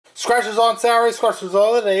Scratchers on Saturday, scratchers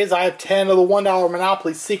on other days. I have 10 of the $1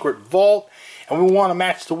 Monopoly Secret Vault, and we want to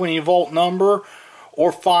match the winning vault number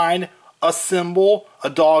or find a symbol, a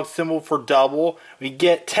dog symbol for double. We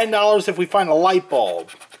get $10 if we find a light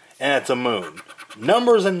bulb, and it's a moon.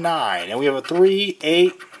 Numbers a 9, and we have a 3,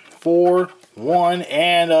 8, 4, 1,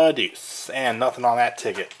 and a deuce. And nothing on that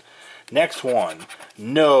ticket. Next one,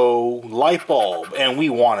 no light bulb, and we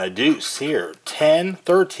want a deuce here. 10,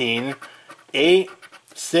 13, 8,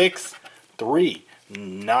 6, 3.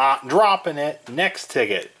 Not dropping it. Next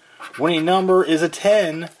ticket. Winning number is a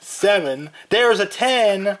 10, 7. There's a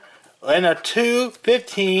 10, and a 2,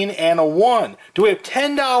 15, and a 1. Do we have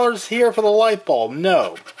 $10 here for the light bulb?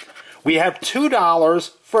 No. We have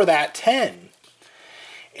 $2 for that 10.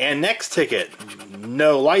 And next ticket,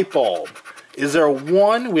 no light bulb. Is there a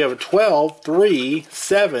 1? We have a 12, 3,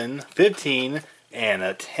 7, 15, and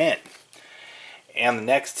a 10. And the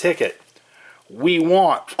next ticket, we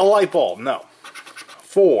want a light bulb. No.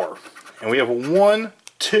 4. And we have a 1,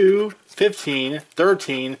 2, 15,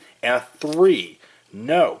 13, and a 3.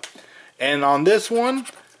 No. And on this one,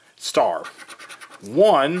 star.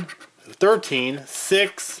 1, 13,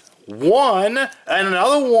 6, 1, and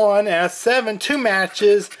another 1, and a 7, 2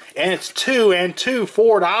 matches, and it's 2 and 2,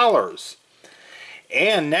 $4.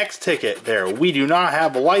 And next ticket there, we do not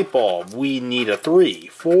have a light bulb. We need a 3,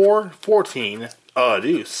 4, 14, a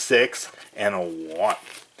deuce, 6, and a 1.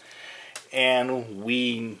 And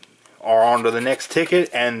we are on to the next ticket,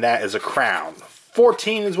 and that is a crown.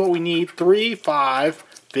 14 is what we need. 3, 5,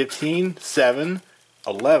 15, 7,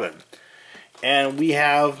 11. And we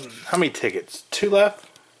have, how many tickets? 2 left?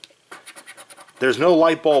 There's no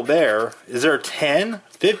light bulb there. Is there a 10,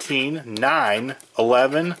 15, 9,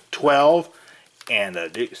 11, 12, and a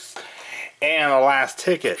deuce? And the last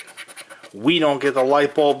ticket. We don't get the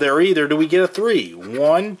light bulb there either. Do we get a 3?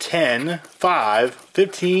 1, 10, 5,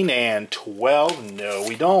 15, and 12? No,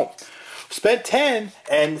 we don't. Spent 10,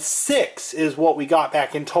 and 6 is what we got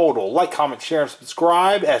back in total. Like, comment, share, and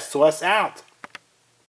subscribe. SOS out.